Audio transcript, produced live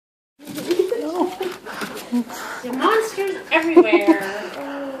The monsters everywhere.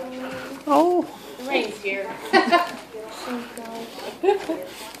 Oh. The rain's here.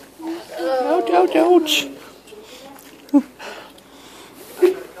 Ouch, ouch, ouch.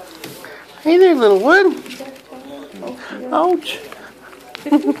 Hey there, little one. Ouch.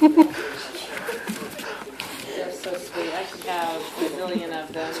 They're so sweet. I could have a zillion of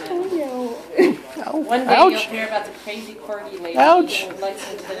them. Oh, One day ouch. you'll hear about the crazy corgi lady Ouch. who likes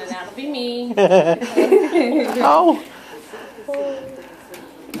them, and that'll be me. Oh.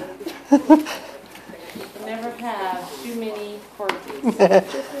 Never have too many corgis.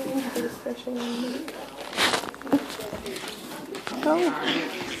 Oh.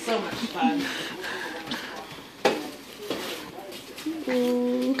 So much fun.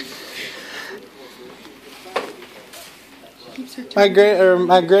 My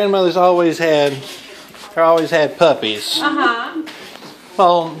grandmother's always had puppies.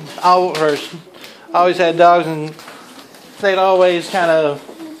 Well, always had dogs, and they'd always or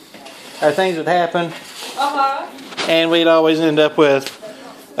things would happen, and we'd always end up with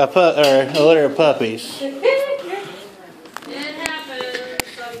a litter of puppies. It happens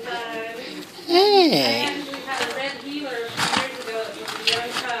sometimes. Hey. I actually had a red healer a few years ago that was a young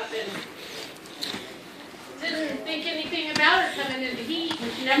pup and didn't think anything about her coming into heat,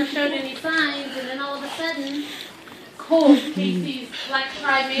 and she never showed any signs, and then all of a sudden, cold Casey's black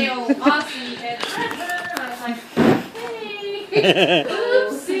tri-male Aussie, and I was like, hey,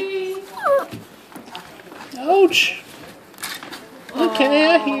 oopsie. Ouch. Okay,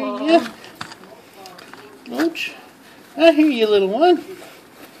 I hear you. Ouch. I hear you, little one.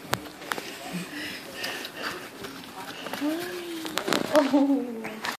 Oh.